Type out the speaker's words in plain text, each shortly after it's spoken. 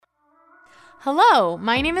Hello,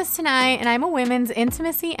 my name is Tanai, and I'm a women's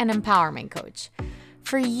intimacy and empowerment coach.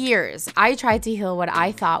 For years, I tried to heal what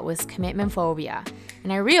I thought was commitment phobia,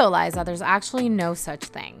 and I realized that there's actually no such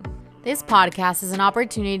thing. This podcast is an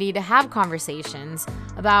opportunity to have conversations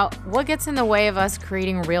about what gets in the way of us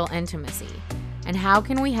creating real intimacy, and how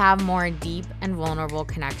can we have more deep and vulnerable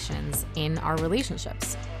connections in our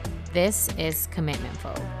relationships. This is Commitment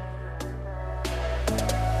Phobe.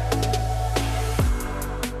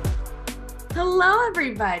 Hello,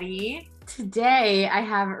 everybody. Today, I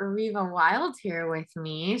have Riva Wild here with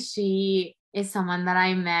me. She is someone that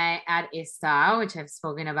I met at ISTA, which I've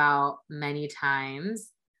spoken about many times.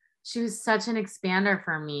 She was such an expander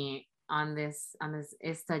for me on this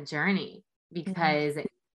ISTA journey because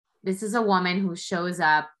this is a woman who shows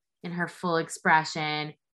up in her full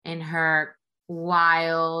expression, in her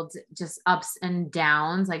wild, just ups and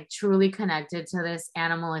downs, like truly connected to this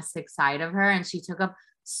animalistic side of her. And she took up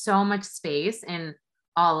so much space in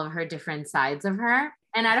all of her different sides of her.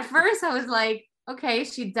 And at first I was like, okay,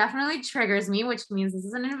 she definitely triggers me, which means this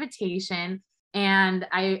is an invitation. And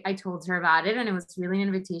I told her about it. And it was really an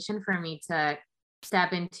invitation for me to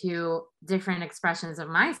step into different expressions of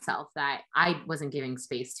myself that I wasn't giving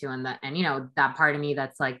space to. And you know, that part of me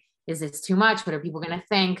that's like, is this too much? What are people going to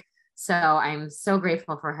think? So I'm so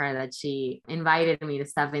grateful for her that she invited me to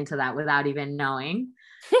step into that without even knowing.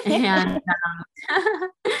 And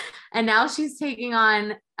and now she's taking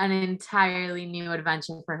on an entirely new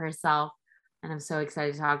adventure for herself. And I'm so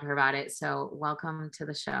excited to talk to her about it. So welcome to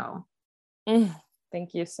the show.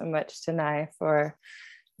 Thank you so much, Tanai, for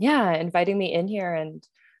inviting me in here, and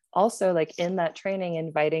also like in that training,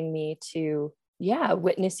 inviting me to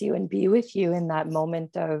witness you and be with you in that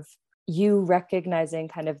moment of you recognizing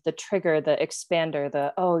kind of the trigger, the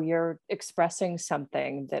expander, you're expressing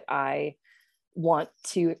something that I want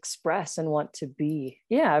to express and want to be.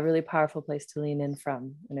 A really powerful place to lean in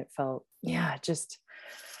from. And it felt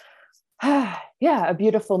a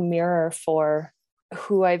beautiful mirror for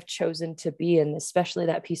who I've chosen to be, and especially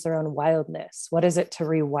that piece around wildness. What is it to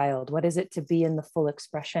rewild? What is it to be in the full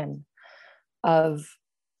expression of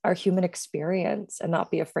our human experience and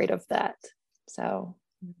not be afraid of that? So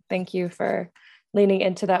thank you for leaning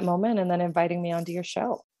into that moment and then inviting me onto your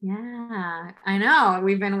show. Yeah, I know.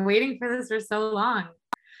 We've been waiting for this for so long.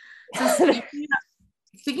 So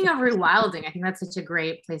speaking of rewilding, I think that's such a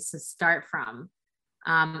great place to start from.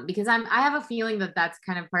 Because I have a feeling that that's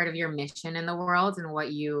kind of part of your mission in the world and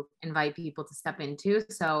what you invite people to step into.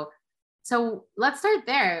 So let's start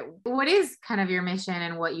there. What is kind of your mission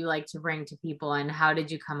and what you like to bring to people, and how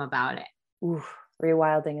did you come about it?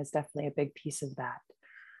 Rewilding is definitely a big piece of that.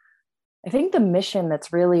 I think the mission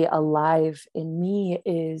that's really alive in me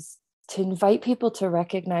is to invite people to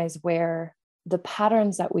recognize where the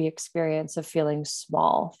patterns that we experience of feeling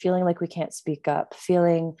small, feeling like we can't speak up,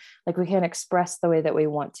 feeling like we can't express the way that we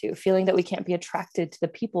want to, feeling that we can't be attracted to the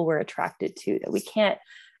people we're attracted to, that we can't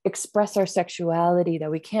express our sexuality,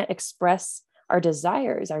 that we can't express our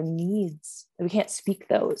desires, our needs, that we can't speak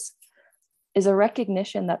those, is a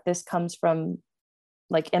recognition that this comes from,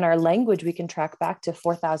 like in our language, we can track back to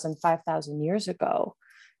 4,000, 5,000 years ago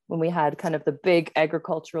when we had kind of the big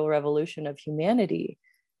agricultural revolution of humanity.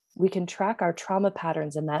 We can track our trauma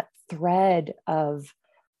patterns and that thread of,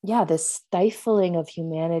 this stifling of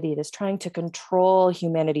humanity, this trying to control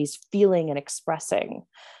humanity's feeling and expressing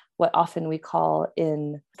what often we call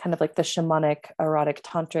in kind of like the shamanic, erotic,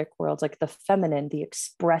 tantric worlds, like the feminine, the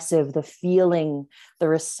expressive, the feeling, the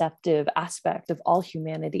receptive aspect of all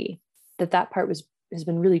humanity, that part has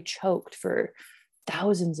been really choked for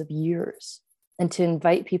thousands of years. And to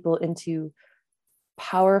invite people into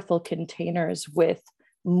powerful containers with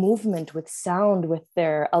movement, with sound, with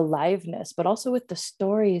their aliveness, but also with the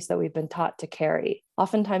stories that we've been taught to carry,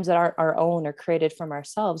 oftentimes that aren't our own or created from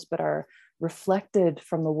ourselves, but are reflected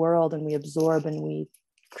from the world, and we absorb and we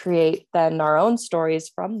create then our own stories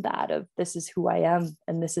from that of, this is who I am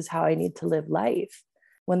and this is how I need to live life.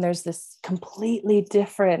 When there's this completely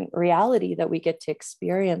different reality that we get to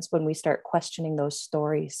experience when we start questioning those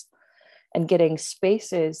stories and getting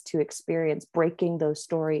spaces to experience breaking those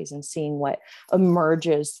stories and seeing what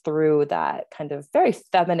emerges through that kind of very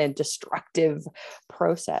feminine, destructive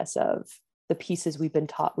process of the pieces we've been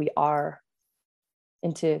taught we are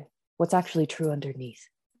into what's actually true underneath.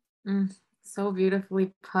 So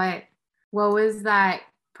beautifully put. What was that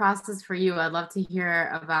process for you? I'd love to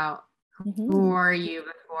hear about who were you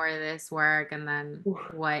before this work, and then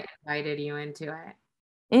what invited you into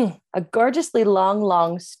it? A gorgeously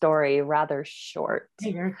long story, rather short.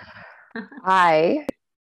 I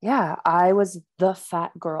was the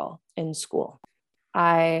fat girl in school.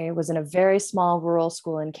 I was in a very small rural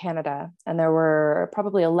school in Canada, and there were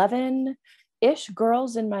probably 11-ish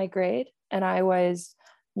girls in my grade, and I was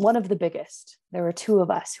one of the biggest. There were two of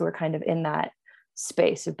us who were kind of in that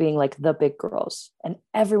space of being like the big girls, and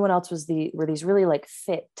everyone else were these really like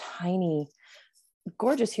fit, tiny,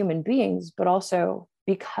 gorgeous human beings, but also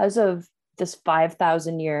because of this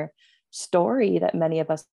 5,000-year story that many of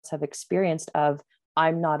us have experienced of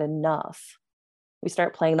I'm not enough, we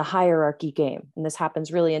start playing the hierarchy game. And this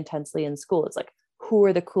happens really intensely in school. It's like, who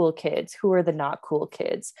are the cool kids? Who are the not cool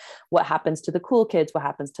kids? What happens to the cool kids? What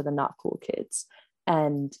happens to the not cool kids?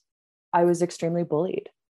 And I was extremely bullied.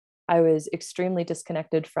 I was extremely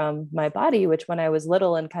disconnected from my body, which when I was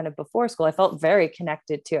little and kind of before school, I felt very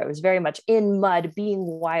connected to. I was very much in mud, being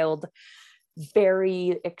wild,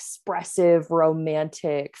 very expressive,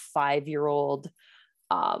 romantic 5-year-old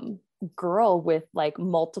girl with like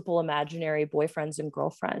multiple imaginary boyfriends and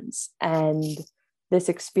girlfriends. And this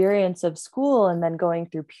experience of school and then going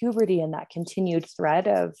through puberty and that continued thread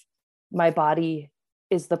of my body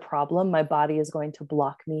is the problem. My body is going to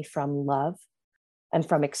block me from love and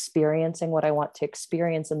from experiencing what I want to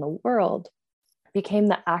experience in the world became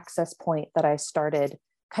the access point that I started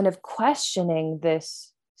kind of questioning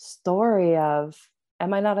this story of,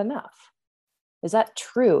 am I not enough? Is that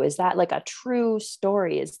true? Is that like a true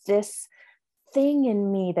story? Is this thing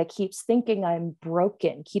in me that keeps thinking I'm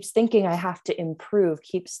broken, keeps thinking I have to improve,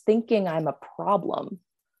 keeps thinking I'm a problem?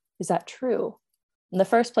 Is that true? And the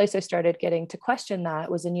first place I started getting to question that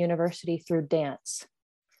was in university through dance.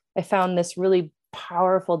 I found this really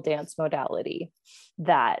powerful dance modality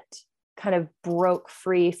that kind of broke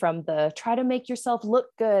free from the try to make yourself look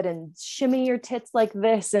good and shimmy your tits like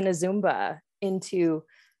this in a Zumba into,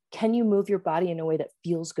 can you move your body in a way that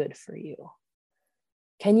feels good for you?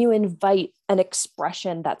 Can you invite an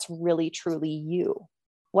expression that's really, truly you?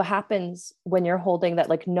 What happens when you're holding that,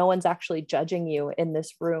 like no one's actually judging you in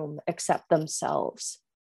this room except themselves?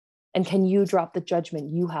 And can you drop the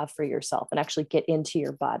judgment you have for yourself and actually get into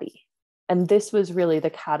your body? And this was really the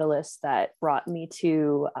catalyst that brought me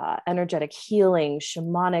to energetic healing,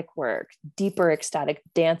 shamanic work, deeper ecstatic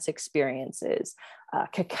dance experiences,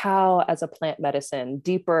 cacao as a plant medicine,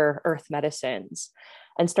 deeper earth medicines,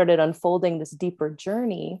 and started unfolding this deeper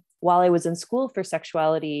journey while I was in school for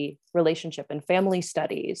sexuality, relationship, and family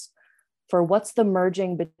studies for what's the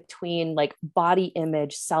merging between like body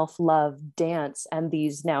image, self-love, dance, and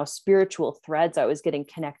these now spiritual threads I was getting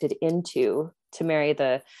connected into to marry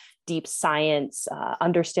the deep science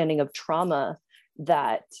understanding of trauma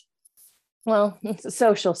that, well, it's a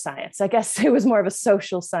social science. I guess it was more of a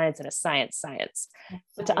social science and a science,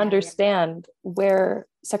 but to understand where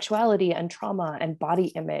sexuality and trauma and body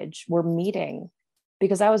image were meeting,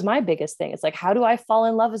 because that was my biggest thing. It's like, how do I fall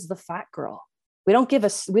in love as the fat girl? We don't get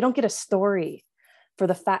a story for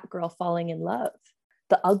the fat girl falling in love,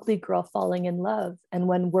 the ugly girl falling in love. And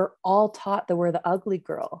when we're all taught that we're the ugly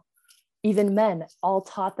girl, even men all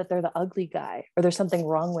taught that they're the ugly guy or there's something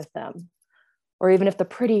wrong with them. Or even if they're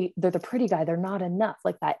the pretty guy, they're not enough,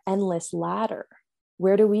 like that endless ladder.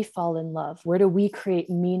 Where do we fall in love? Where do we create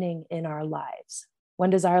meaning in our lives?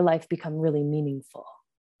 When does our life become really meaningful?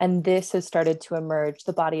 And this has started to emerge,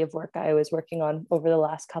 the body of work I was working on over the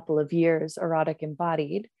last couple of years, Erotic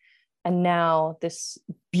Embodied. And now this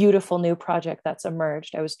beautiful new project that's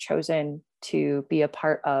emerged, I was chosen to be a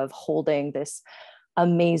part of holding this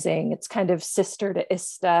amazing, it's kind of sister to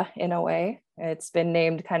Ista in a way. It's been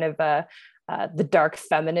named kind of the dark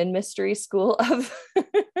feminine mystery school of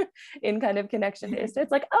in kind of connection to Ista.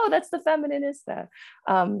 It's like, oh, that's the feminine Ista.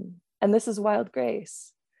 And this is Wild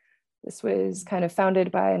Grace. This was kind of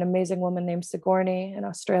founded by an amazing woman named Sigourney in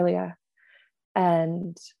Australia,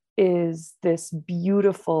 and is this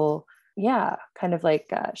beautiful, kind of like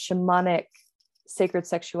a shamanic sacred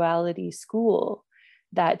sexuality school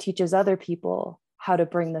that teaches other people how to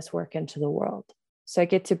bring this work into the world. So I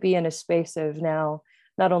get to be in a space of now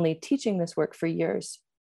not only teaching this work for years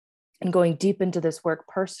and going deep into this work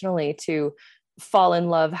personally to fall in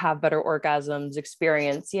love, have better orgasms,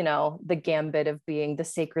 experience, the gambit of being the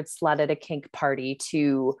sacred slut at a kink party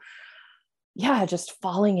to, just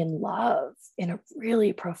falling in love in a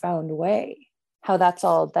really profound way. How that's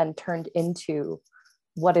all then turned into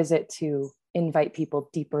what is it to invite people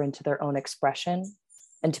deeper into their own expression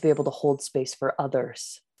and to be able to hold space for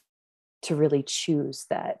others to really choose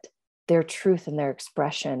that their truth and their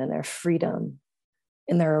expression and their freedom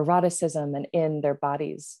in their eroticism and in their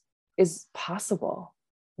bodies is possible.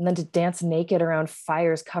 And then to dance naked around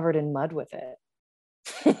fires covered in mud with it.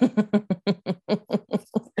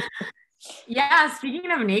 Yeah,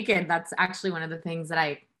 speaking of naked, that's actually one of the things that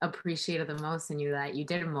I appreciated the most in you, that you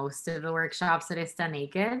did most of the workshops at ISTA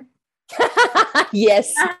naked.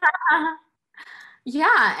 Yes.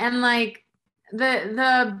 Yeah, and like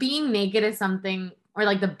the being naked is something, or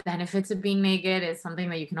like the benefits of being naked is something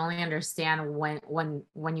that you can only understand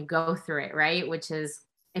when you go through it, right? Which is,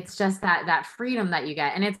 it's just that freedom that you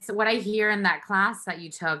get. And it's what I hear in that class that you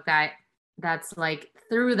took, that's like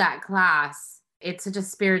through that class, it's such a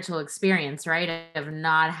spiritual experience, right? Of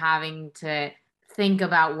not having to think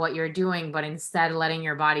about what you're doing, but instead letting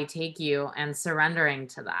your body take you and surrendering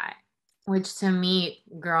to that, which to me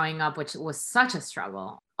growing up, which was such a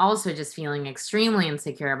struggle, also just feeling extremely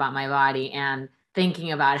insecure about my body and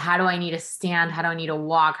thinking about how do I need to stand, how do I need to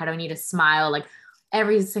walk, how do I need to smile, like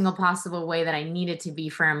every single possible way that I needed to be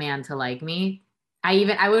for a man to like me.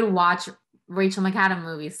 I would watch Rachel McAdam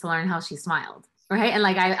movies to learn how she smiled, right? And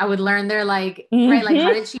like I would learn their like, right, like how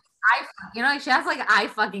Mhm. did she she has like eye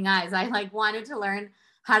fucking eyes. I like wanted to learn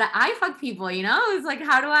how to eye fuck people, it's like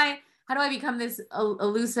how do I become this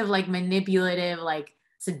elusive, like manipulative, like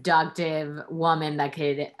seductive woman that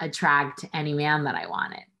could attract any man that I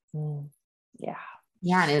wanted? Mm. Yeah.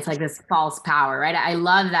 Yeah, and it's like this false power, right? I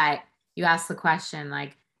love that you asked the question,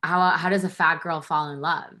 like, how does a fat girl fall in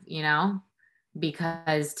love?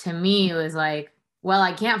 Because to me it was like, well,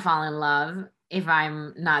 I can't fall in love if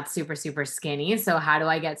I'm not super super skinny. So how do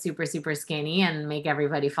I get super super skinny and make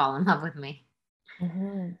everybody fall in love with me?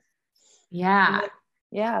 Mhm. Yeah.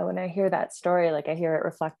 Yeah, when I hear that story, like I hear it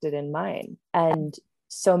reflected in mine. And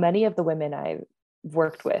so many of the women I've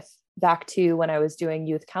worked with, back to when I was doing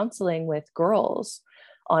youth counseling with girls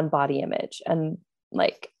on body image. And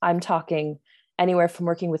like I'm talking anywhere from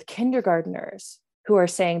working with kindergartners who are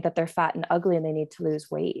saying that they're fat and ugly and they need to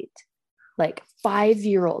lose weight, like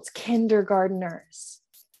 5-year-olds, kindergartners,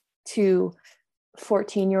 to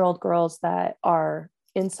 14-year-old girls that are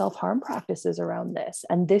in self-harm practices around this.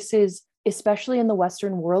 And this is, especially in the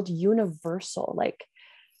Western world, universal. Like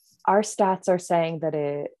our stats are saying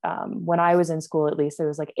that when I was in school, at least, it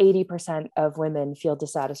was like 80% of women feel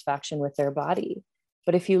dissatisfaction with their body.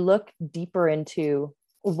 But if you look deeper into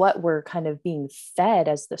what we're kind of being fed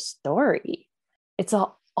as the story, it's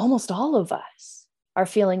almost all of us are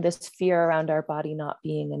feeling this fear around our body not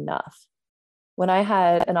being enough. When I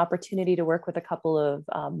had an opportunity to work with a couple of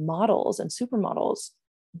models and supermodels,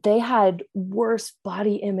 they had worse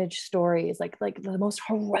body image stories, like the most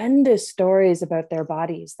horrendous stories about their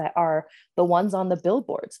bodies, that are the ones on the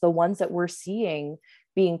billboards, the ones that we're seeing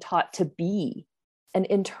being taught to be. And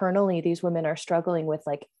internally, these women are struggling with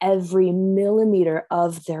like every millimeter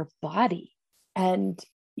of their body. And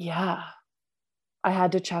yeah, I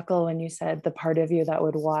had to chuckle when you said the part of you that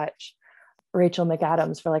would watch Rachel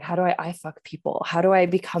McAdams for like, how do I fuck people? How do I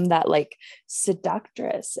become that like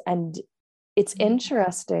seductress? And it's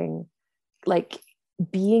interesting, like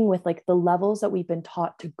being with like the levels that we've been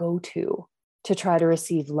taught to go to try to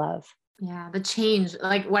receive love. Yeah, the change.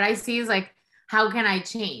 Like what I see is like, how can I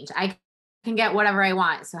change? I can get whatever I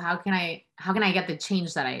want. So how can I get the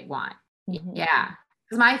change that I want? Mm-hmm. Yeah.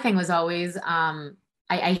 Because my thing was always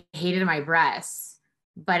I hated my breasts.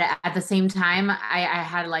 But at the same time, I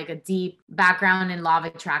had like a deep background in law of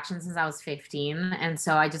attraction since I was 15. And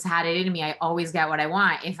so I just had it in me. I always get what I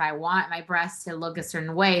want. If I want my breasts to look a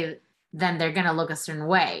certain way, then they're gonna look a certain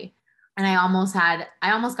way. And I almost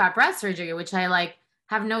got breast surgery, which I like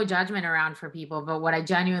have no judgment around for people, but what I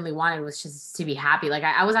genuinely wanted was just to be happy. Like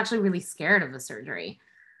I was actually really scared of the surgery.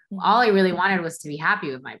 All Mm-hmm. I really wanted was to be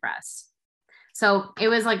happy with my breasts. So it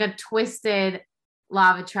was like a twisted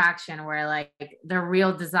law of attraction where like the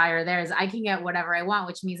real desire there is I can get whatever I want,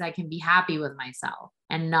 which means I can be happy with myself,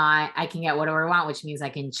 and not I can get whatever I want, which means I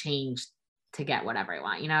can change to get whatever I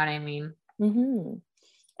want. You know what I mean? Mm-hmm.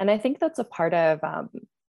 And I think that's a part of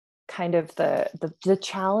kind of the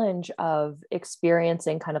challenge of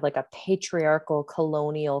experiencing kind of like a patriarchal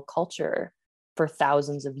colonial culture for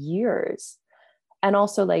thousands of years. And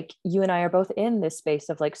also, like you and I are both in this space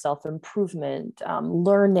of like self-improvement,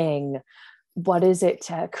 learning what is it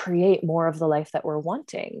to create more of the life that we're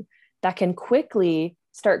wanting, that can quickly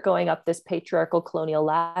start going up this patriarchal colonial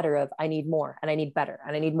ladder of I need more and I need better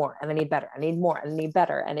and I need more and I need better, I need more and I need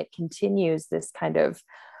better. And it continues this kind of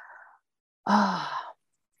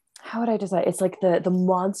how would I decide? It's like the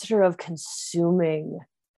monster of consuming,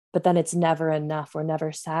 but then it's never enough. We're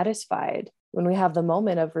never satisfied. When we have the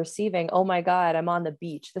moment of receiving, oh my God, I'm on the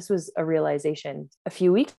beach. This was a realization a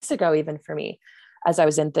few weeks ago, even for me, as I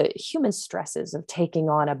was in the human stresses of taking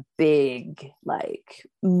on a big, like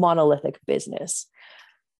monolithic business,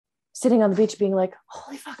 sitting on the beach being like,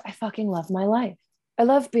 holy fuck, I fucking love my life. I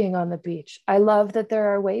love being on the beach. I love that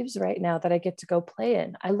there are waves right now that I get to go play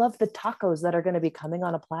in. I love the tacos that are going to be coming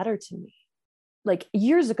on a platter to me. Like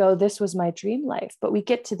years ago, this was my dream life, but we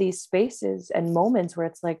get to these spaces and moments where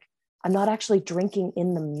it's like, I'm not actually drinking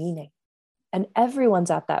in the meaning. And everyone's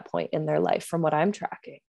at that point in their life from what I'm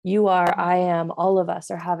tracking. You are, I am, all of us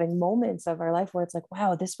are having moments of our life where it's like,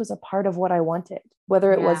 wow, this was a part of what I wanted,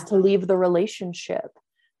 whether it was to leave the relationship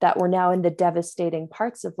that we're now in the devastating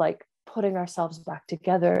parts of like putting ourselves back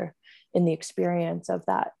together in the experience of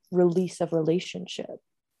that release of relationship.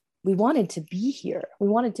 We wanted to be here. We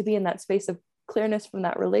wanted to be in that space of clearness from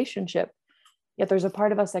that relationship. Yet there's a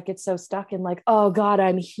part of us that gets so stuck in like, oh God,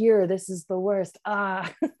 I'm here. This is the worst.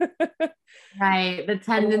 Right. The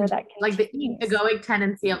tendency, like the egoic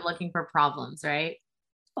tendency of looking for problems, right?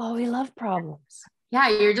 Oh, we love problems. Yeah.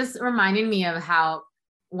 You're just reminding me of how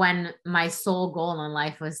when my sole goal in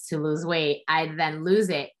life was to lose weight, I'd then lose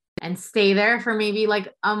it and stay there for maybe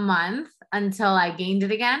like a month until I gained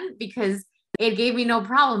it again, because it gave me no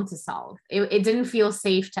problem to solve. It didn't feel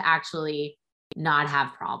safe to actually not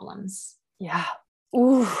have problems. Yeah.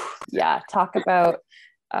 Ooh, yeah. Talk about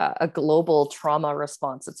a global trauma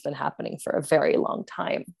response that's been happening for a very long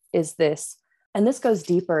time is this. And this goes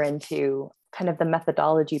deeper into kind of the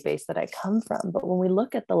methodology base that I come from. But when we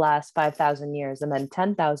look at the last 5,000 years and then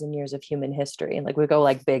 10,000 years of human history, and like we go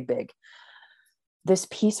like big, this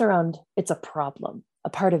piece around it's a problem. A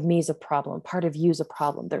part of me is a problem. Part of you is a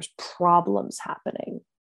problem. There's problems happening.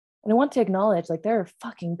 And I want to acknowledge like there are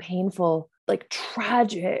fucking painful, like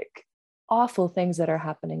tragic, awful things that are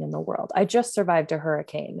happening in the world. I just survived a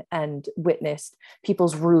hurricane and witnessed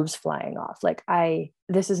people's roofs flying off. Like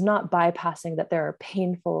this is not bypassing that there are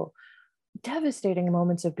painful, devastating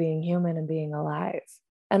moments of being human and being alive.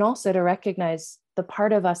 And also to recognize the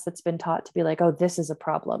part of us that's been taught to be like, oh, this is a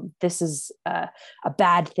problem. This is a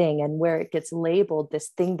bad thing. And where it gets labeled this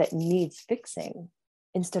thing that needs fixing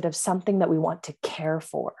instead of something that we want to care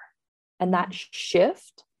for. And that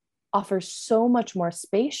shift offers so much more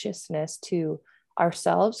spaciousness to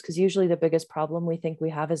ourselves, because usually the biggest problem we think we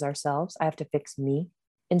have is ourselves. I have to fix me,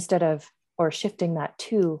 instead of, or shifting that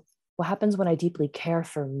to what happens when I deeply care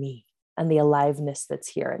for me and the aliveness that's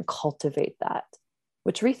here and cultivate that,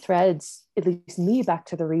 which rethreads at least me back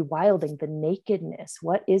to the rewilding, the nakedness.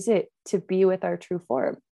 What is it to be with our true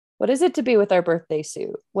form? What is it to be with our birthday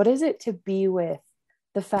suit? What is it to be with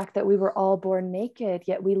the fact that we were all born naked,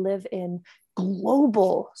 yet we live in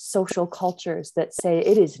global social cultures that say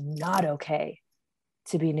it is not okay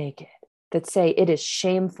to be naked, that say it is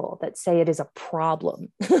shameful, that say it is a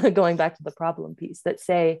problem, going back to the problem piece, that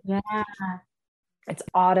say it's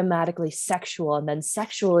automatically sexual, and then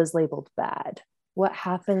sexual is labeled bad. What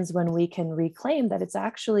happens when we can reclaim that it's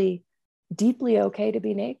actually deeply okay to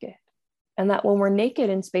be naked? And that when we're naked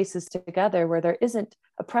in spaces together where there isn't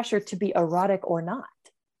a pressure to be erotic or not,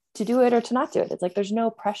 to do it or to not do it. It's like there's no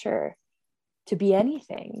pressure to be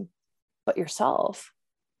anything but yourself.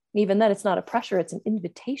 Even then, it's not a pressure, it's an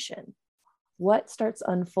invitation. What starts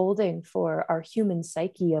unfolding for our human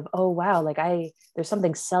psyche of, oh, wow, like there's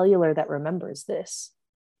something cellular that remembers this.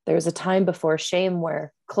 There's a time before shame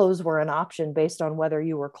where clothes were an option based on whether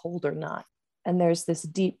you were cold or not. And there's this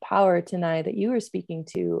deep power tonight that you were speaking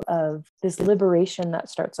to of this liberation that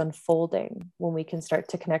starts unfolding when we can start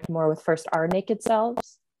to connect more with first our naked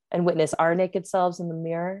selves and witness our naked selves in the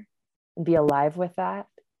mirror and be alive with that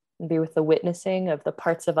and be with the witnessing of the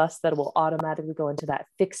parts of us that will automatically go into that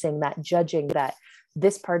fixing, that judging, that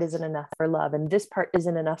this part isn't enough for love and this part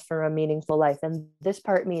isn't enough for a meaningful life. And this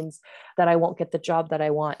part means that I won't get the job that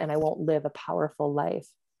I want and I won't live a powerful life.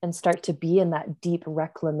 And start to be in that deep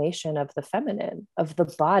reclamation of the feminine, of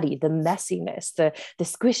the body, the messiness, the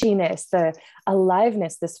squishiness, the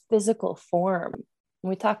aliveness, this physical form. When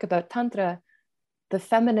we talk about Tantra, the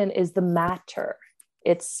feminine is the matter.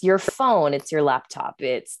 It's your phone, it's your laptop,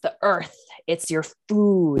 it's the earth, it's your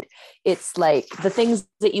food. It's like the things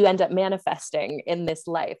that you end up manifesting in this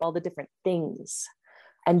life, all the different things.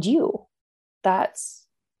 And that's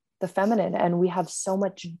the feminine. And we have so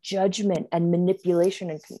much judgment and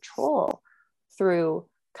manipulation and control through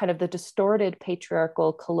kind of the distorted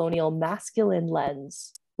patriarchal colonial masculine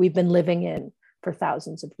lens we've been living in for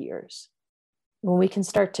thousands of years. When we can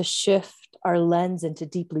start to shift our lens into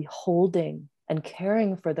deeply holding and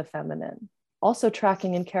caring for the feminine, also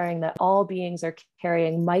tracking and caring that all beings are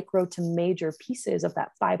carrying micro to major pieces of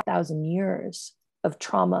that 5,000 years of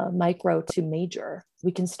trauma, micro to major,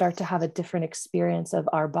 we can start to have a different experience of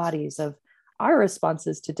our bodies, of our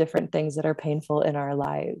responses to different things that are painful in our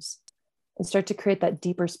lives, and start to create that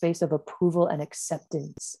deeper space of approval and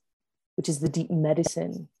acceptance, which is the deep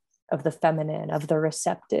medicine of the feminine, of the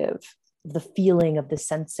receptive. the feeling, of the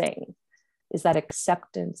sensing, is that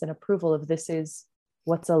acceptance and approval of this is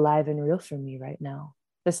what's alive and real for me right now.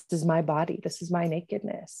 This is my body. This is my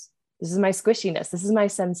nakedness. This is my squishiness. This is my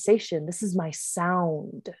sensation. This is my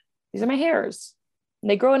sound. These are my hairs. And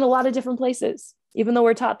they grow in a lot of different places, even though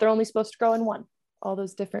we're taught they're only supposed to grow in one. All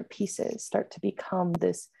those different pieces start to become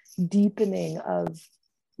this deepening of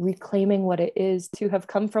reclaiming what it is to have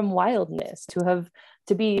come from wildness,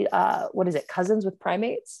 to be, cousins with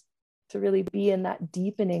primates, to really be in that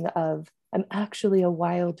deepening of, I'm actually a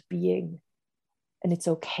wild being and it's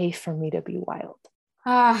okay for me to be wild.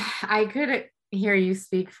 I could hear you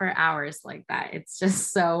speak for hours like that. It's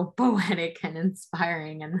just so poetic and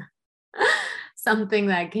inspiring. And something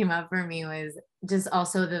that came up for me was just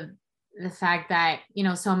also the fact that,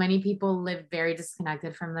 so many people live very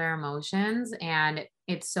disconnected from their emotions, and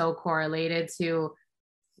it's so correlated to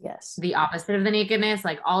the opposite of the nakedness.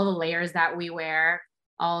 Like all the layers that we wear,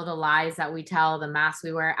 all the lies that we tell, the masks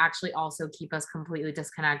we wear actually also keep us completely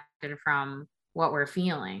disconnected from what we're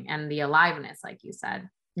feeling and the aliveness, like you said.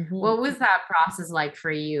 Mm-hmm. What was that process like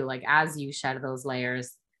for you? Like as you shed those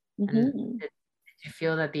layers, and did you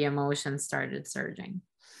feel that the emotions started surging?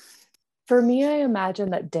 For me, I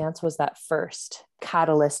imagine that dance was that first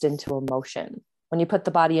catalyst into emotion. When you put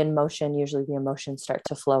the body in motion, usually the emotions start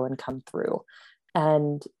to flow and come through.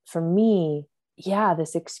 And for me,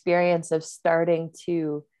 this experience of starting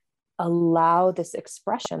to allow this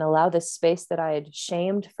expression, allow this space that I had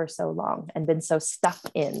shamed for so long and been so stuck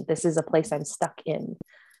in. This is a place I'm stuck in,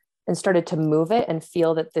 and started to move it and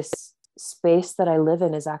feel that this space that I live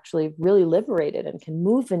in is actually really liberated and can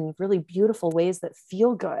move in really beautiful ways that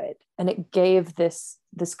feel good. And it gave this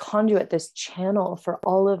conduit, this channel for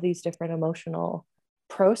all of these different emotional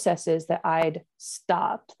processes that I'd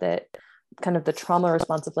stopped, that kind of the trauma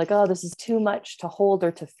response of like, oh, this is too much to hold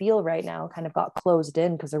or to feel right now, kind of got closed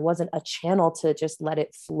in because there wasn't a channel to just let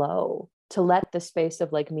it flow, to let the space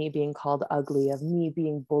of like me being called ugly, of me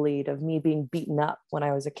being bullied, of me being beaten up when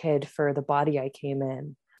I was a kid for the body I came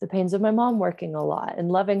in, the pains of my mom working a lot and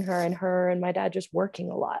loving her and my dad just working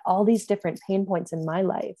a lot. All these different pain points in my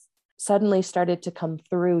life suddenly started to come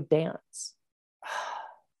through dance.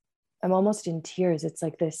 I'm almost in tears. It's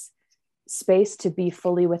like this space to be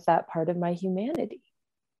fully with that part of my humanity.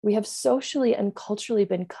 We have socially and culturally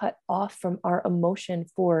been cut off from our emotion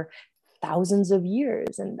for thousands of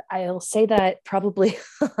years. And I'll say that probably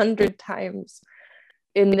 100 times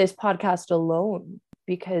in this podcast alone,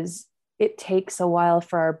 because it takes a while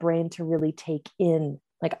for our brain to really take in.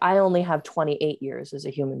 Like I only have 28 years as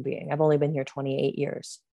a human being. I've only been here 28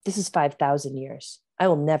 years. This is 5,000 years. I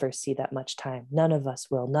will never see that much time. None of us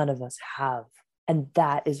will. None of us have. And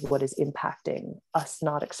that is what is impacting us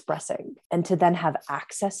not expressing. And to then have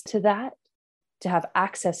access to that, to have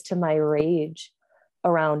access to my rage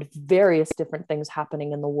around various different things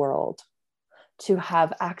happening in the world, to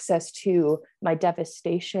have access to my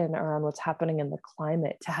devastation around what's happening in the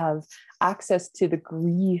climate, to have access to the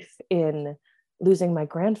grief in losing my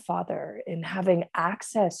grandfather, in having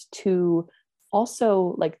access to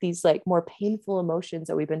also like these like more painful emotions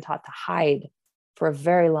that we've been taught to hide for a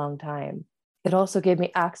very long time. It also gave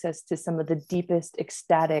me access to some of the deepest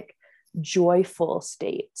ecstatic, joyful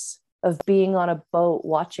states of being on a boat,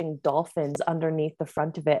 watching dolphins underneath the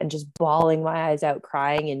front of it and just bawling my eyes out,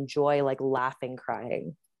 crying in joy, like laughing,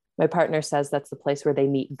 crying. My partner says that's the place where they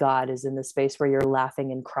meet God, is in the space where you're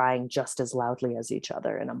laughing and crying just as loudly as each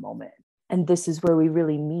other in a moment. And this is where we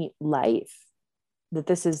really meet life, that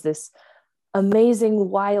this is this amazing,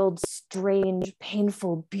 wild, strange,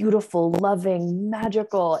 painful, beautiful, loving,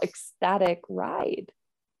 magical, ecstatic ride.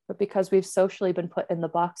 But because we've socially been put in the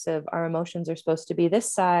box of our emotions are supposed to be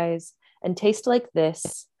this size and taste like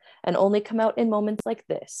this and only come out in moments like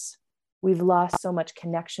this, we've lost so much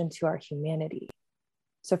connection to our humanity.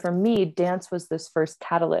 So for me, dance was this first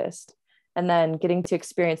catalyst. And then getting to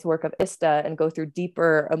experience the work of Ista and go through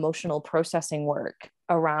deeper emotional processing work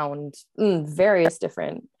around various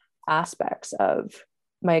different aspects of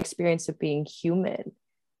my experience of being human,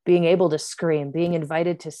 being able to scream, being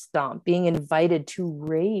invited to stomp, being invited to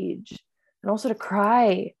rage, and also to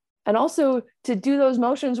cry, and also to do those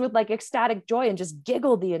motions with like ecstatic joy and just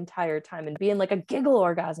giggle the entire time and be in like a giggle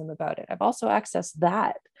orgasm about it. I've also accessed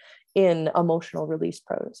that in emotional release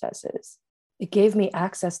processes. It gave me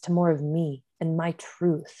access to more of me and my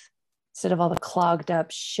truth instead of all the clogged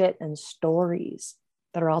up shit and stories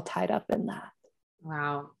that are all tied up in that.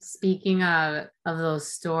 Wow. Speaking of those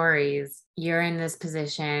stories, you're in this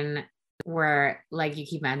position where, like you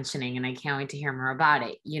keep mentioning, and I can't wait to hear more about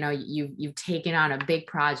it. You know, you've taken on a big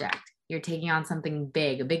project. You're taking on something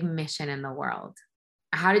big, a big mission in the world.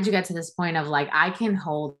 how did you get to this point of like, I can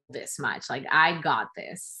hold this much, like I got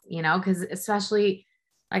this, because especially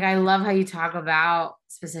like I love how you talk about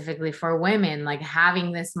specifically for women, like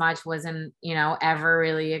having this much wasn't, ever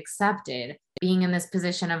really accepted. Being in this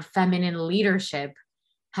position of feminine leadership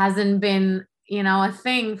hasn't been, a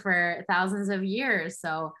thing for thousands of years.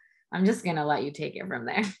 So I'm just gonna let you take it from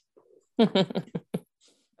there.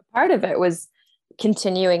 Part of it was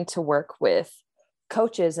continuing to work with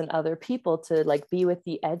coaches and other people to like be with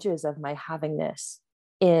the edges of my havingness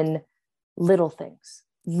in little things,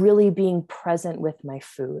 really being present with my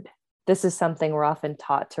food. This is something we're often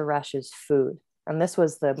taught to rush is food. And this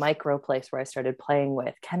was the micro place where I started playing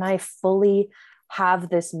with, can I fully have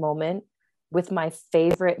this moment with my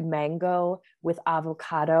favorite mango with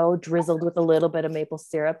avocado drizzled with a little bit of maple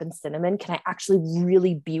syrup and cinnamon? Can I actually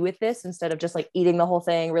really be with this instead of just like eating the whole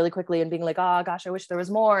thing really quickly and being like, oh gosh, I wish there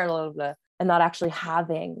was more, blah, blah, blah, and not actually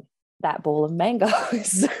having that bowl of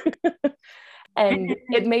mangoes. And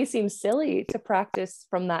it may seem silly to practice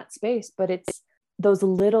from that space, but it's those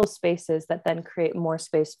little spaces that then create more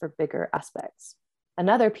space for bigger aspects.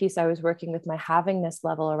 Another piece I was working with my havingness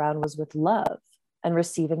level around was with love and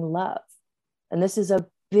receiving love. And this is a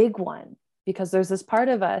big one because there's this part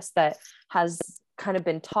of us that has kind of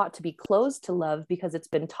been taught to be closed to love because it's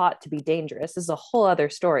been taught to be dangerous. This is a whole other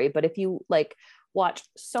story. But if you like watch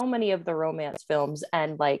so many of the romance films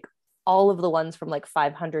and like all of the ones from like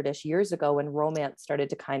 500-ish years ago when romance started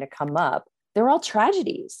to kind of come up, they're all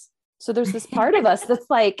tragedies. So there's this part of us that's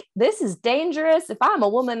like, this is dangerous. If I'm a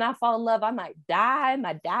woman and I fall in love, I might die.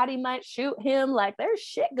 My daddy might shoot him. Like there's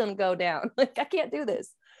shit gonna go down. Like I can't do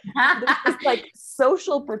this. There's this like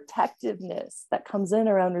social protectiveness that comes in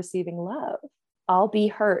around receiving love. I'll be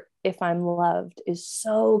hurt if I'm loved is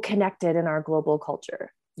so connected in our global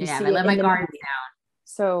culture. I let my guard down.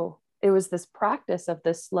 So it was this practice of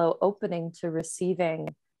this slow opening to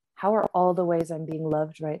receiving. How are all the ways I'm being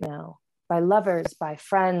loved right now? By lovers, by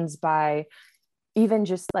friends, by even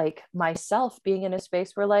just like myself being in a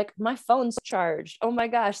space where like my phone's charged. Oh my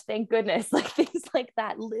gosh, thank goodness. Like things like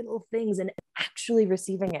that, little things, and actually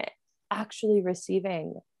receiving it, actually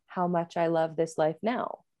receiving how much I love this life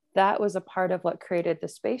now. That was a part of what created the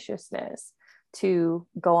spaciousness to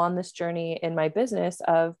go on this journey in my business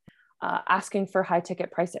of asking for high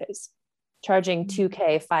ticket prices, charging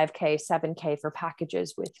 2K, 5K, 7K for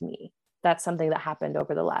packages with me. That's something that happened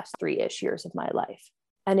over the last 3-ish years of my life.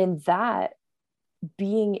 And in that,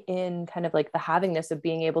 being in kind of like the havingness of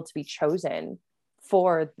being able to be chosen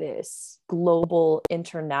for this global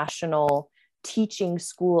international teaching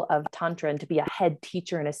school of Tantra and to be a head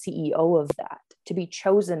teacher and a CEO of that, to be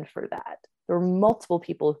chosen for that. There were multiple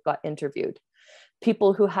people who got interviewed,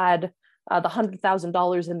 people who had the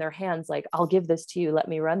 $100,000 in their hands, like, I'll give this to you, let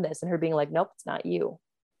me run this. And her being like, nope, it's not you.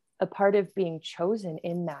 A part of being chosen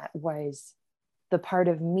in that was the part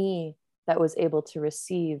of me that was able to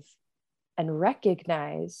receive and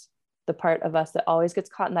recognize the part of us that always gets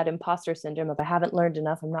caught in that imposter syndrome of I haven't learned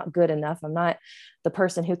enough, I'm not good enough, I'm not the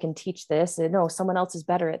person who can teach this, and no, someone else is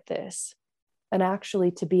better at this. And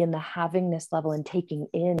actually to be in the havingness level and taking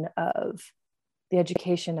in of the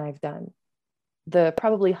education I've done, the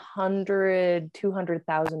probably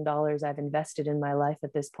 $200,000 I've invested in my life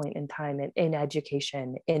at this point in time in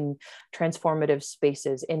education, in transformative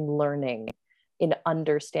spaces, in learning, in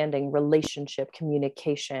understanding relationship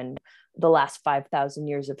communication, the last 5,000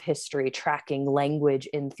 years of history, tracking language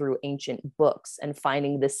in through ancient books and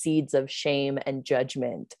finding the seeds of shame and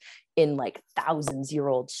judgment in like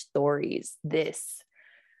thousands-year-old stories. This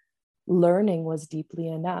learning was deeply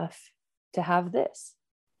enough to have this.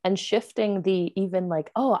 And shifting the even like,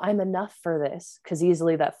 oh, I'm enough for this, because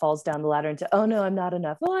easily that falls down the ladder into, oh no, I'm not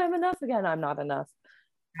enough. Oh, I'm enough again. I'm not enough.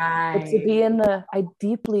 Right. But to be in the, I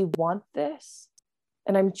deeply want this.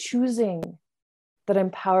 And I'm choosing that I'm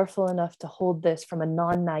powerful enough to hold this from a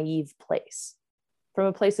non-naive place, from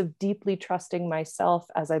a place of deeply trusting myself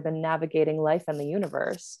as I've been navigating life and the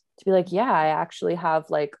universe, to be like, yeah, I actually have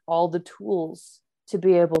like all the tools to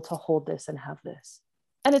be able to hold this and have this.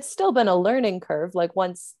 And it's still been a learning curve. Like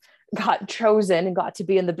once got chosen and got to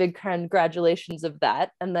be in the big congratulations of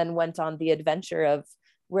that, and then went on the adventure of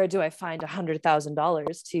where do I find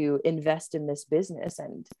 $100,000 to invest in this business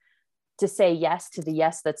and to say yes to the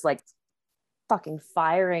yes that's like fucking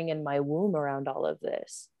firing in my womb around all of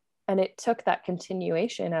this. And it took that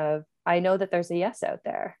continuation of, I know that there's a yes out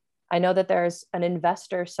there. I know that there's an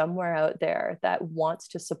investor somewhere out there that wants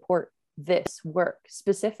to support this work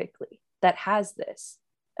specifically, that has this.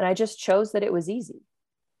 And I just chose that it was easy.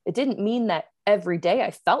 It didn't mean that every day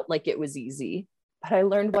I felt like it was easy, but I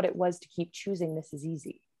learned what it was to keep choosing this is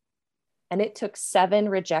easy. And it took 7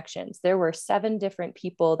 rejections. There were 7 different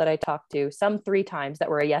people that I talked to, some 3 times that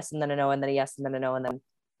were a yes and then a no, and then a yes and then a no, and then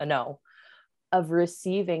a no, of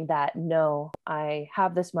receiving that, no, I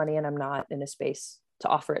have this money and I'm not in a space to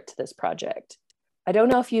offer it to this project. I don't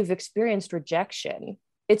know if you've experienced rejection.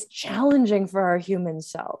 It's challenging for our human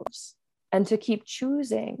selves, and to keep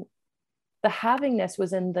choosing. The havingness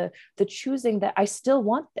was in the choosing that I still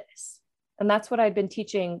want this. And that's what I've been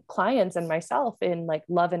teaching clients and myself in like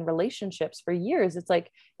love and relationships for years. It's like,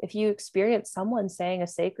 if you experience someone saying a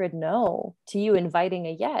sacred no to you, inviting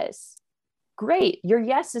a yes, great. Your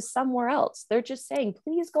yes is somewhere else. They're just saying,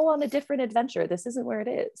 please go on a different adventure. This isn't where it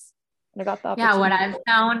is. And I got the opportunity.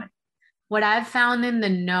 Yeah, what I've found in the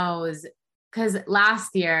no's, because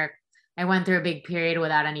last year I went through a big period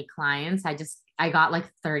without any clients. I got like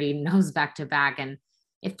 30 no's back to back. And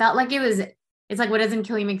it felt like it's like, what doesn't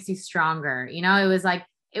kill you makes you stronger. You know, it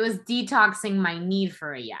was detoxing my need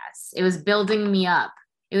for a yes. It was building me up.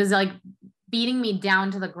 It was like beating me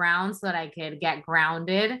down to the ground so that I could get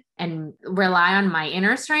grounded and rely on my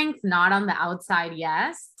inner strength, not on the outside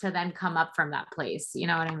yes, to then come up from that place. You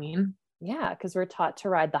know what I mean? Yeah, because we're taught to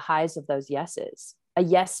ride the highs of those yeses. A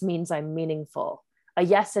yes means I'm meaningful. A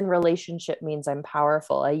yes in relationship means I'm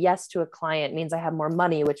powerful. A yes to a client means I have more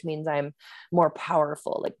money, which means I'm more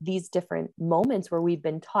powerful. Like these different moments where we've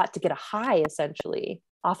been taught to get a high essentially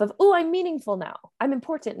off of, oh, I'm meaningful now. I'm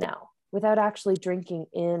important now, without actually drinking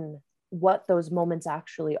in what those moments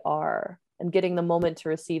actually are and getting the moment to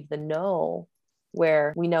receive the no,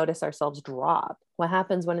 where we notice ourselves drop. What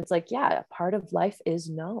happens when it's like, yeah, a part of life is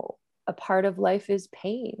no. A part of life is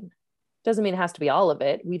pain. Doesn't mean it has to be all of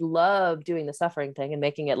it. We love doing the suffering thing and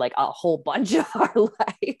making it like a whole bunch of our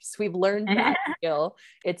lives. We've learned that skill.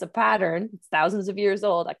 It's a pattern. It's thousands of years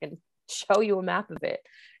old. I can show you a map of it.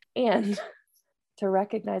 And to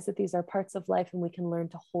recognize that these are parts of life and we can learn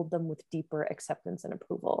to hold them with deeper acceptance and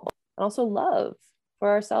approval. And also love for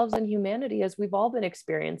ourselves and humanity, as we've all been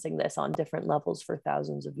experiencing this on different levels for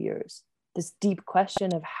thousands of years. This deep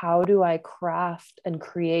question of, how do I craft and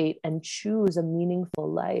create and choose a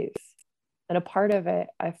meaningful life? And a part of it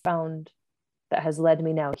I found that has led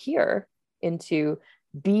me now here into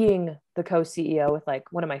being the co-CEO with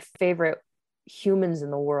like one of my favorite humans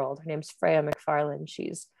in the world. Her name's Freya McFarlane.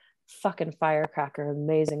 She's fucking firecracker,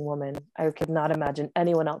 amazing woman. I could not imagine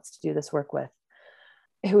anyone else to do this work with.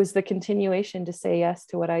 It was the continuation to say yes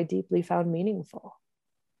to what I deeply found meaningful.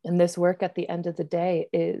 And this work at the end of the day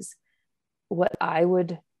is what I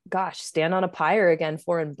would, stand on a pyre again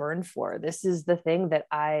for and burn for. This is the thing that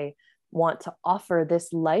I want to offer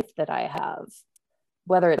this life that I have,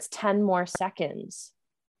 whether it's 10 more seconds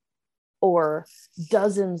or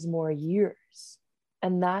dozens more years.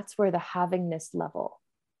 And that's where the havingness level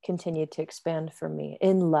continued to expand for me,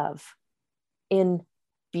 in love, in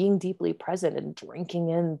being deeply present and drinking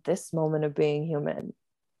in this moment of being human.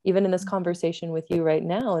 Even in this conversation with you right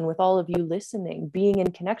now, and with all of you listening, being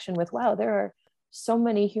in connection with, wow, there are so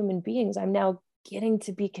many human beings I'm now getting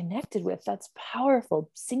to be connected with. That's powerful.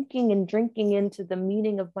 Sinking and drinking into the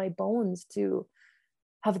meaning of my bones to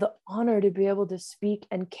have the honor to be able to speak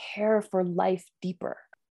and care for life deeper.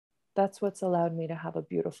 That's what's allowed me to have a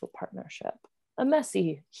beautiful partnership, a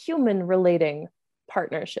messy, human relating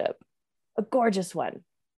partnership, a gorgeous one.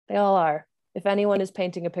 They all are. If anyone is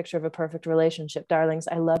painting a picture of a perfect relationship, darlings,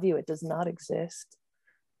 I love you. It does not exist.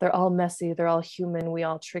 They're all messy. They're all human. We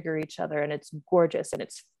all trigger each other, and it's gorgeous and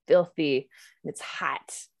it's filthy and it's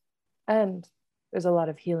hot. And there's a lot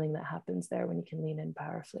of healing that happens there when you can lean in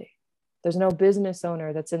powerfully. There's no business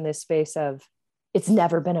owner that's in this space of, it's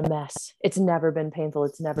never been a mess. It's never been painful.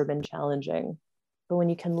 It's never been challenging. But when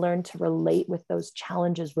you can learn to relate with those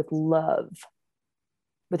challenges with love,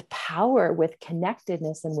 with power, with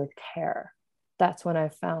connectedness, and with care, that's when I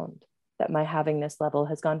found that my havingness level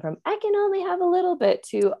has gone from, I can only have a little bit,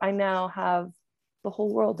 to I now have the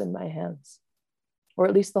whole world in my hands, or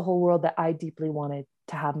at least the whole world that I deeply wanted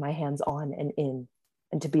to have my hands on and in,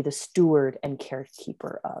 and to be the steward and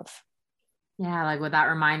caretaker of. Yeah, like with that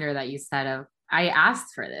reminder that you said of, I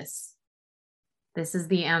asked for this. This is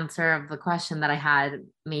the answer of the question that I had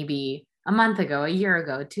maybe a month ago, a year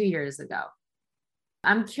ago, 2 years ago.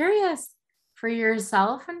 I'm curious for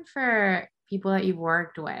yourself and for people that you've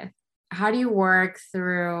worked with, how do you work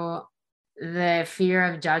through the fear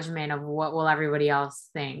of judgment of what will everybody else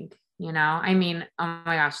think? You know, I mean, oh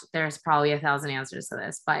my gosh, there's probably 1,000 answers to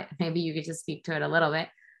this, but maybe you could just speak to it a little bit,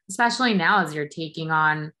 especially now as you're taking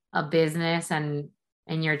on a business and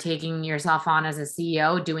you're taking yourself on as a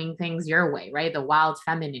CEO, doing things your way, right? The wild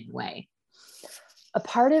feminine way. A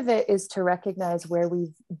part of it is to recognize where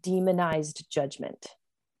we've demonized judgment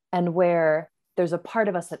and where there's a part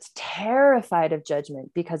of us that's terrified of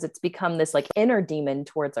judgment because it's become this like inner demon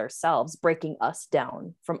towards ourselves, breaking us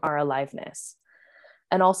down from our aliveness.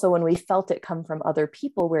 And also when we felt it come from other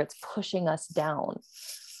people, where it's pushing us down.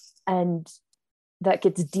 And that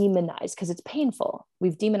gets demonized because it's painful.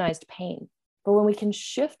 We've demonized pain. But when we can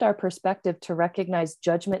shift our perspective to recognize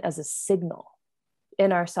judgment as a signal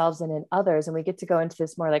in ourselves and in others, and we get to go into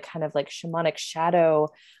this more like kind of like shamanic shadow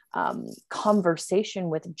conversation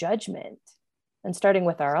with judgment, and starting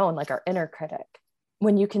with our own, like our inner critic.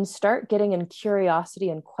 When you can start getting in curiosity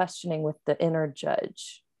and questioning with the inner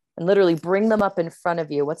judge, and literally bring them up in front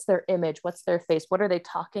of you. What's their image? What's their face? What are they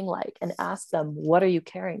talking like? And ask them, what are you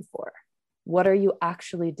caring for? What are you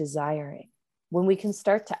actually desiring? When we can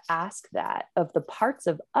start to ask that of the parts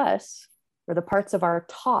of us, or the parts of our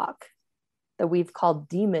talk that we've called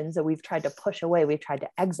demons, that we've tried to push away, we've tried to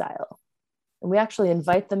exile, and we actually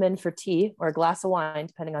invite them in for tea or a glass of wine,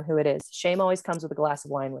 depending on who it is. Shame always comes with a glass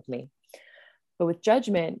of wine with me. But with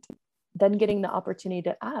judgment, then getting the opportunity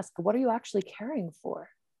to ask, what are you actually caring for?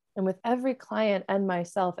 And with every client and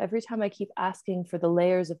myself, every time I keep asking for the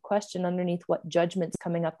layers of question underneath what judgment's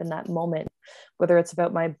coming up in that moment, whether it's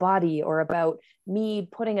about my body or about me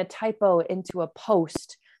putting a typo into a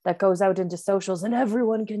post that goes out into socials and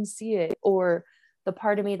everyone can see it, or the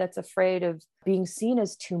part of me that's afraid of being seen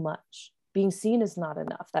as too much, being seen as not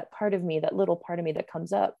enough, that part of me, that little part of me that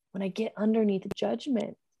comes up when I get underneath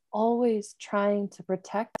judgment, always trying to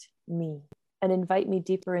protect me and invite me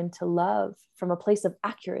deeper into love from a place of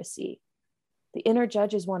accuracy. The inner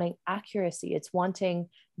judge is wanting accuracy. It's wanting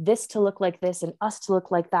this to look like this and us to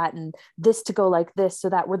look like that and this to go like this so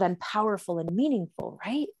that we're then powerful and meaningful,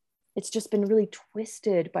 right? It's just been really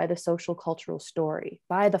twisted by the social cultural story,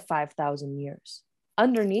 by the 5,000 years.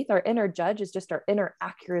 Underneath our inner judge is just our inner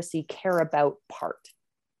accuracy, care about part.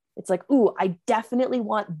 It's like, ooh, I definitely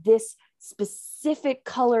want this specific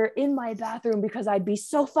color in my bathroom because I'd be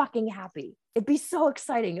so fucking happy. It'd be so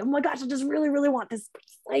exciting. Oh my gosh, I just really, really want this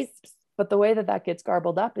precise. But the way that that gets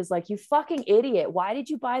garbled up is like, you fucking idiot. Why did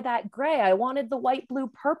you buy that gray? I wanted the white,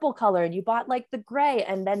 blue, purple color and you bought like the gray.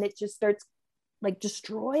 And then it just starts like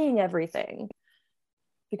destroying everything.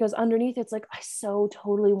 Because underneath it's like, I so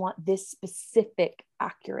totally want this specific,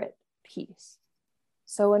 accurate piece.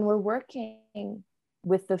 So when we're working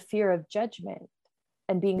with the fear of judgment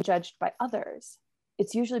and being judged by others,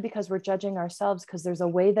 it's usually because we're judging ourselves because there's a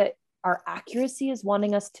way that our accuracy is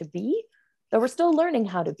wanting us to be, that we're still learning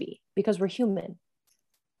how to be because we're human.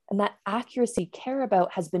 And that accuracy, care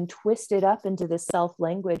about, has been twisted up into this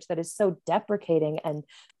self-language that is so deprecating and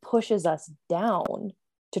pushes us down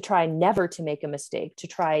to try never to make a mistake, to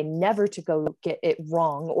try never to go get it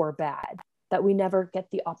wrong or bad, that we never get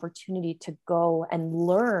the opportunity to go and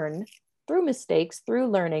learn through mistakes, through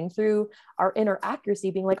learning, through our inner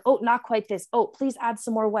accuracy, being like, oh, not quite this. Oh, please add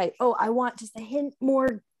some more white. Oh, I want just a hint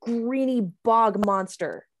more greeny bog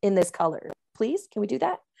monster in this color. Please, can we do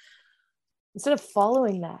that? Instead of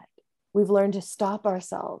following that, we've learned to stop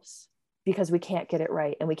ourselves because we can't get it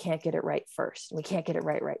right, and we can't get it right first, and we can't get it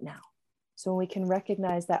right now. So when we can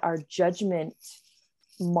recognize that our judgment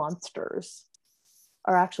monsters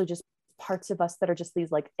are actually just parts of us that are just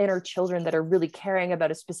these like inner children that are really caring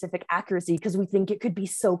about a specific accuracy because we think it could be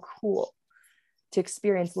so cool to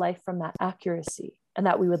experience life from that accuracy, and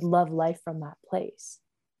that we would love life from that place.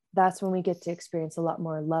 That's when we get to experience a lot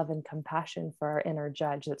more love and compassion for our inner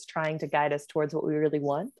judge that's trying to guide us towards what we really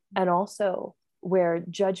want. And also where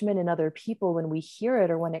judgment in other people, when we hear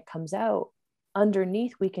it or when it comes out,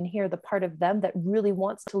 underneath we can hear the part of them that really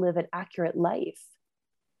wants to live an accurate life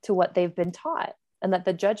to what they've been taught. And that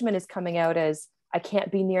the judgment is coming out as, I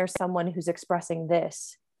can't be near someone who's expressing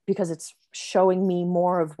this because it's showing me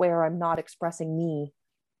more of where I'm not expressing me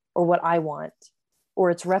or what I want, or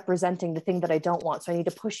it's representing the thing that I don't want. So I need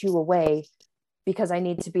to push you away because I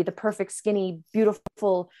need to be the perfect, skinny,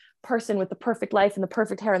 beautiful person with the perfect life and the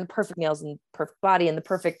perfect hair and the perfect nails and perfect body and the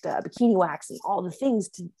perfect bikini wax and all the things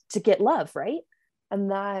to get love, right?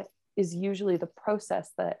 And that is usually the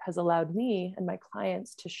process that has allowed me and my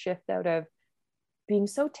clients to shift out of being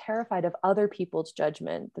so terrified of other people's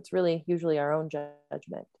judgment, that's really usually our own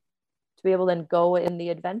judgment, to be able to then go in the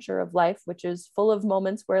adventure of life, which is full of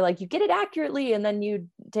moments where like you get it accurately and then you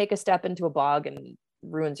take a step into a bog and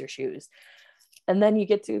ruins your shoes. And then you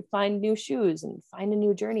get to find new shoes and find a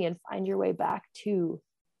new journey and find your way back to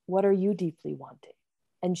what are you deeply wanting,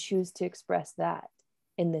 and choose to express that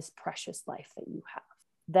in this precious life that you have.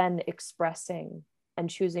 Then expressing and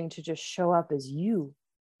choosing to just show up as you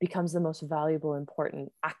becomes the most valuable,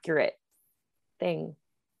 important, accurate thing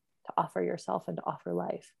to offer yourself and to offer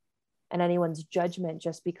life. And anyone's judgment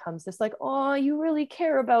just becomes this like, oh, you really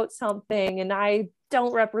care about something and I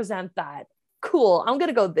don't represent that. Cool. I'm going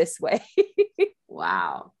to go this way.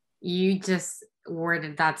 Wow. You just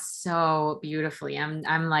worded that so beautifully.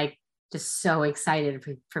 I'm like just so excited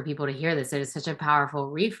for people to hear this. It is such a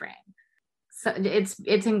powerful reframe. So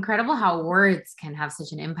it's incredible how words can have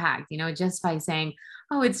such an impact, just by saying,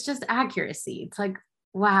 oh, it's just accuracy. It's like,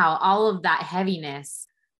 wow, all of that heaviness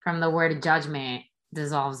from the word judgment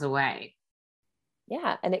dissolves away.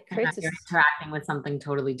 Yeah. And it creates you're interacting with something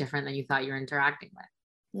totally different than you thought you were interacting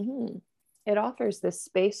with. Mm-hmm. It offers this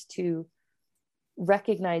space to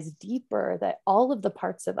recognize deeper that all of the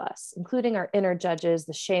parts of us, including our inner judges,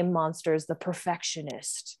 the shame monsters, the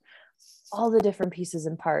perfectionist, all the different pieces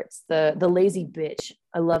and parts, the lazy bitch.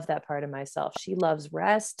 I love that part of myself. She loves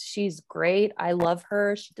rest. She's great. I love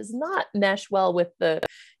her. She does not mesh well with the,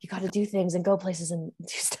 you got to do things and go places and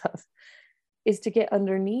do stuff. Is to get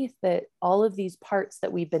underneath that all of these parts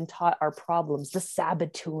that we've been taught are problems, the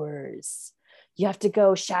saboteurs. You have to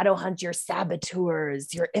go shadow hunt your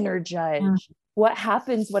saboteurs, your inner judge. What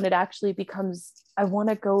happens when it actually becomes, I want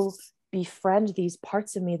to go befriend these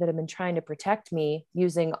parts of me that have been trying to protect me,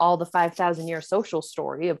 using all the 5,000 year social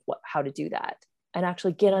story of how to do that, and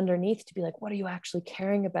actually get underneath to be like, what are you actually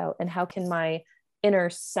caring about? And how can my inner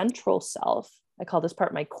central self, I call this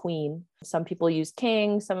part my queen. Some people use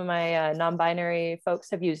king. Some of my non-binary folks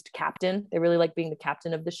have used captain. They really like being the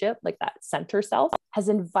captain of the ship, like that center self has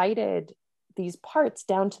invited these parts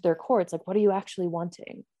down to their core. It's like, what are you actually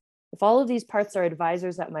wanting? If all of these parts are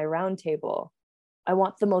advisors at my round table, I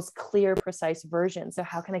want the most clear, precise version. So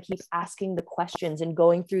how can I keep asking the questions and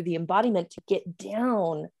going through the embodiment to get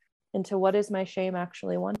down into what is my shame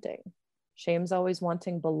actually wanting? Shame's always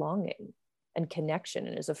wanting belonging and connection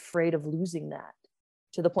and is afraid of losing that,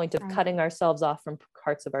 to the point of cutting ourselves off from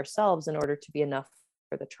parts of ourselves in order to be enough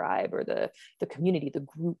for the tribe or the community, the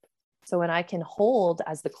group. So when I can hold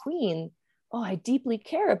as the queen, oh, I deeply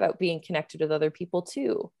care about being connected with other people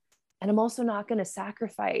too. And I'm also not going to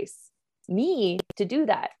sacrifice me to do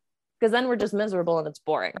that, because then we're just miserable and it's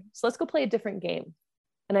boring. So let's go play a different game.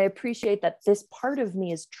 And I appreciate that this part of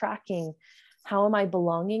me is tracking, how am I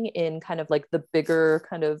belonging in kind of like the bigger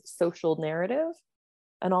kind of social narrative?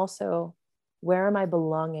 And also, where am I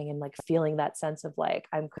belonging and like feeling that sense of like,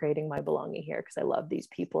 I'm creating my belonging here because I love these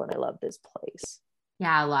people and I love this place.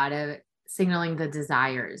 Yeah, a lot of signaling the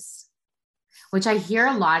desires, which I hear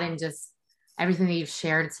a lot in just everything that you've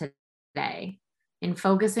shared today, in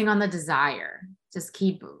focusing on the desire. Just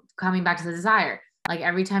keep coming back to the desire. Like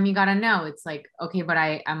every time you got to know, it's like, okay, but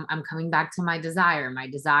I'm coming back to my desire. My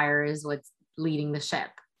desire is what's leading the ship.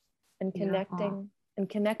 And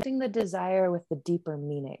connecting the desire with the deeper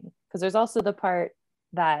meaning. Because there's also the part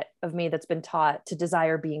that of me that's been taught to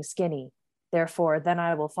desire being skinny. Therefore, then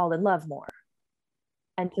I will fall in love more.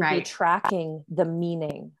 And to be tracking the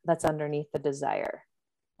meaning that's underneath the desire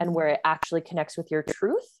and where it actually connects with your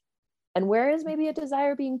truth. And where is maybe a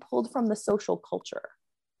desire being pulled from the social culture?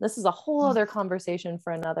 This is a whole other conversation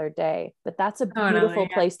for another day, but that's a beautiful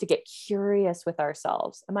place to get curious with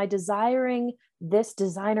ourselves. Am I desiring this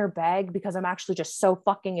designer bag because I'm actually just so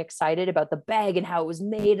fucking excited about the bag and how it was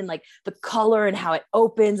made and like the color and how it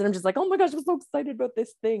opens? And I'm just like, oh my gosh, I'm so excited about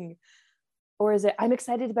this thing. Or is it, I'm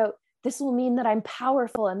excited about, this will mean that I'm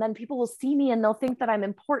powerful and then people will see me and they'll think that I'm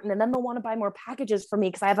important and then they'll want to buy more packages for me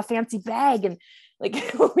because I have a fancy bag. And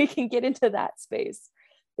like we can get into that space.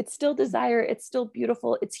 It's still desire. It's still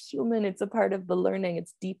beautiful. It's human. It's a part of the learning.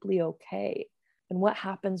 It's deeply okay. And what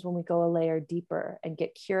happens when we go a layer deeper and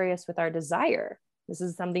get curious with our desire? This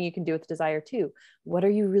is something you can do with desire too. What are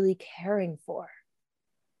you really caring for?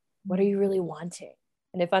 What are you really wanting?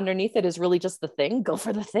 And if underneath it is really just the thing, go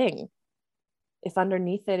for the thing. If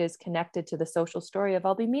underneath it is connected to the social story of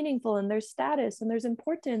I'll be meaningful and there's status and there's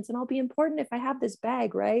importance and I'll be important if I have this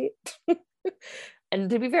bag, right? And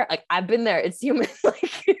to be fair, like I've been there. It's human.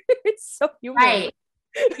 Like it's so human. Right.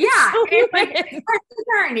 Yeah. It's like it's part of the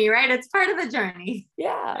journey, right? It's part of the journey.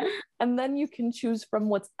 Yeah. And then you can choose from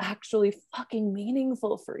what's actually fucking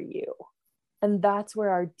meaningful for you. And that's where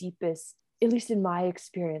our deepest, at least in my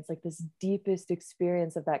experience, like this deepest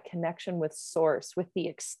experience of that connection with source, with the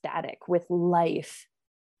ecstatic, with life,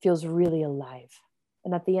 feels really alive.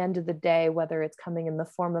 And at the end of the day, whether it's coming in the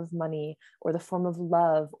form of money or the form of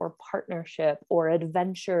love or partnership or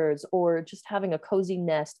adventures or just having a cozy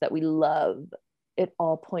nest that we love, it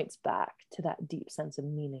all points back to that deep sense of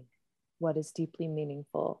meaning. What is deeply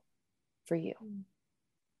meaningful for you?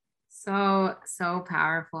 So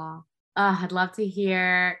powerful. I'd love to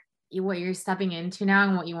hear what you're stepping into now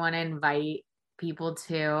and what you want to invite people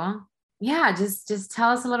to. Yeah, just tell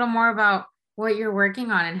us a little more about what you're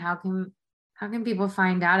working on, and how can people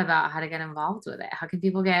find out about how to get involved with it? How can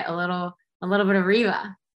people get a little bit of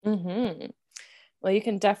Riva? Mm-hmm. Well, you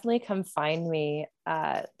can definitely come find me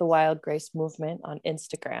at the Wild Grace Movement on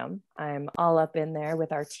Instagram. I'm all up in there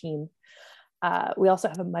with our team. We also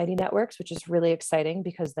have a Mighty Networks, which is really exciting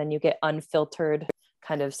because then you get unfiltered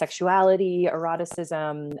kind of sexuality,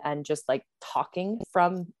 eroticism, and just like talking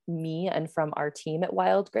from me and from our team at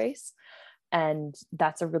Wild Grace. And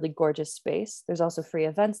that's a really gorgeous space. There's also free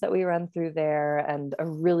events that we run through there and a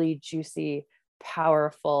really juicy,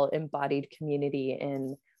 powerful, embodied community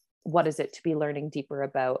in what is it to be learning deeper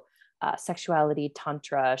about sexuality,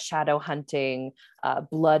 tantra, shadow hunting,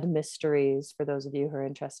 blood mysteries, for those of you who are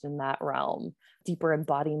interested in that realm, deeper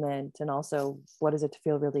embodiment, and also what is it to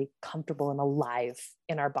feel really comfortable and alive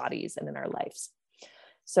in our bodies and in our lives.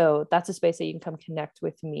 So that's a space that you can come connect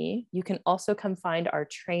with me. You can also come find our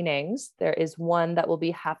trainings. There is one that will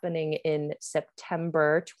be happening in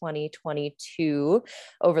September 2022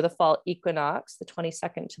 over the fall equinox, the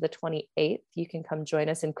 22nd to the 28th. You can come join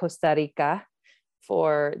us in Costa Rica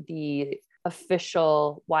for the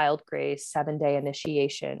official Wild Grace 7-day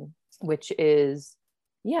initiation, which is,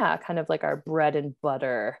 kind of like our bread and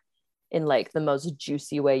butter in like the most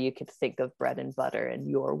juicy way you could think of bread and butter in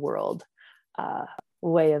your world.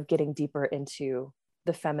 Way of getting deeper into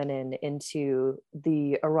the feminine, into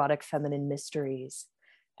the erotic feminine mysteries,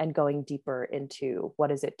 and going deeper into what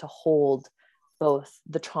is it to hold both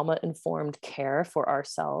the trauma-informed care for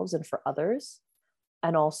ourselves and for others,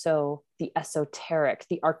 and also the esoteric,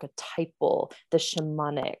 the archetypal, the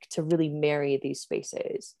shamanic, to really marry these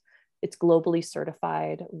spaces. It's globally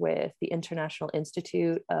certified with the International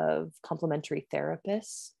Institute of Complementary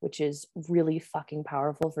Therapists, which is really fucking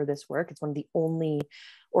powerful for this work. It's one of the only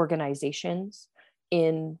organizations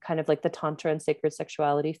in kind of like the Tantra and sacred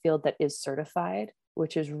sexuality field that is certified,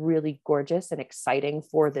 which is really gorgeous and exciting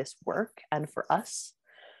for this work and for us.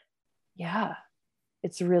 Yeah,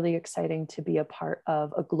 it's really exciting to be a part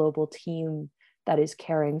of a global team that is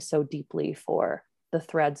caring so deeply for the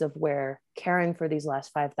threads of where caring for these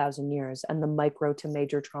last 5,000 years and the micro to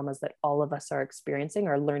major traumas that all of us are experiencing,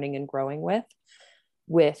 are learning and growing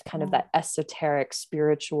with kind of that esoteric,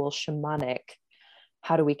 spiritual, shamanic.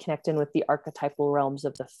 How do we connect in with the archetypal realms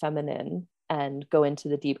of the feminine and go into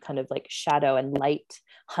the deep kind of like shadow and light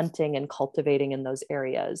hunting and cultivating in those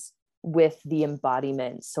areas with the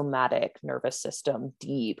embodiment, somatic, nervous system,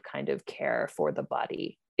 deep kind of care for the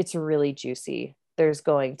body? It's really juicy. There's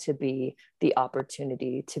going to be the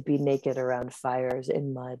opportunity to be naked around fires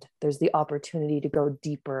in mud. There's the opportunity to go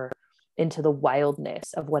deeper into the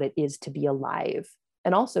wildness of what it is to be alive.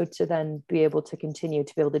 And also to then be able to continue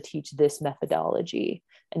to be able to teach this methodology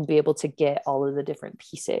and be able to get all of the different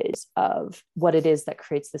pieces of what it is that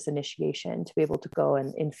creates this initiation, to be able to go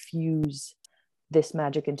and infuse this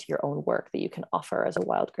magic into your own work that you can offer as a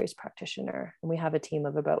Wild Grace practitioner. And we have a team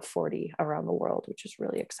of about 40 around the world, which is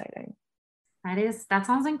really exciting. That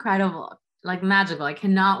sounds incredible, like magical. I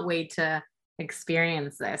cannot wait to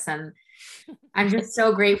experience this. And I'm just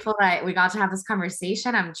so grateful that we got to have this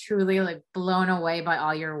conversation. I'm truly like blown away by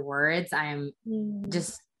all your words. I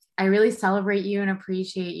really celebrate you and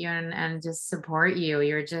appreciate you and just support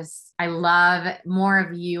you. I love more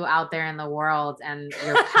of you out there in the world and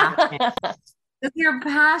your passion. Just your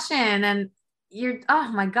passion and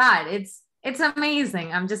oh my God, it's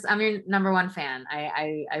amazing. I'm your number one fan.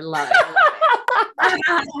 I love it.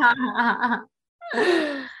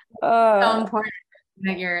 So important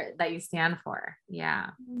that you stand for.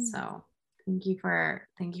 Yeah. So thank you for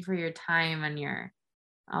your time and your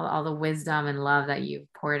all the wisdom and love that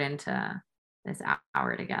you've poured into this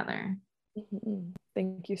hour together.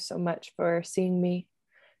 Thank you so much for seeing me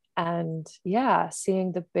and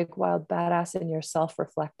seeing the big wild badass in yourself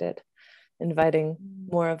reflected, inviting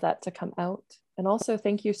more of that to come out. And also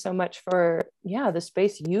thank you so much for the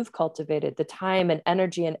space you've cultivated, the time and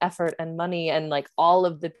energy and effort and money and like all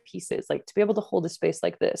of the pieces, like to be able to hold a space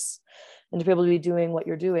like this and to be able to be doing what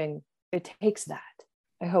you're doing. It takes that.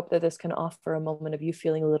 I hope that this can offer a moment of you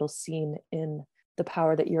feeling a little seen in the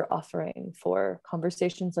power that you're offering for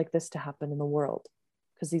conversations like this to happen in the world,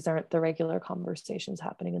 because these aren't the regular conversations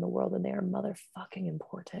happening in the world and they are motherfucking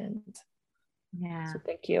important. Yeah. So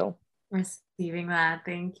thank you. Receiving that.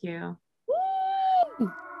 Thank you.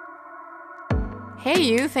 Hey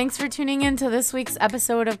you, thanks for tuning in to this week's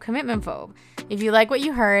episode of Commitment Phobe. If you like what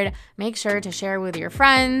you heard, make sure to share with your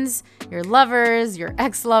friends, your lovers, your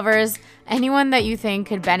ex-lovers, anyone that you think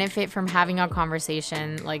could benefit from having a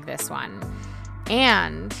conversation like this one.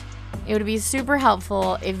 And it would be super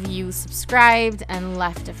helpful if you subscribed and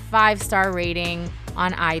left a 5-star rating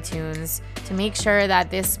on iTunes to make sure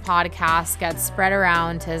that this podcast gets spread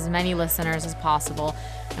around to as many listeners as possible,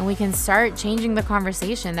 and we can start changing the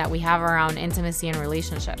conversation that we have around intimacy and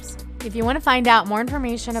relationships. If you want to find out more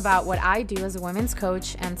information about what I do as a women's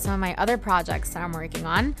coach and some of my other projects that I'm working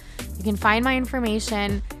on, you can find my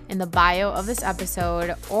information in the bio of this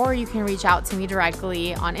episode, or you can reach out to me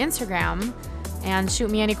directly on Instagram and shoot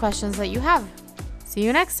me any questions that you have. See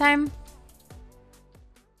you next time.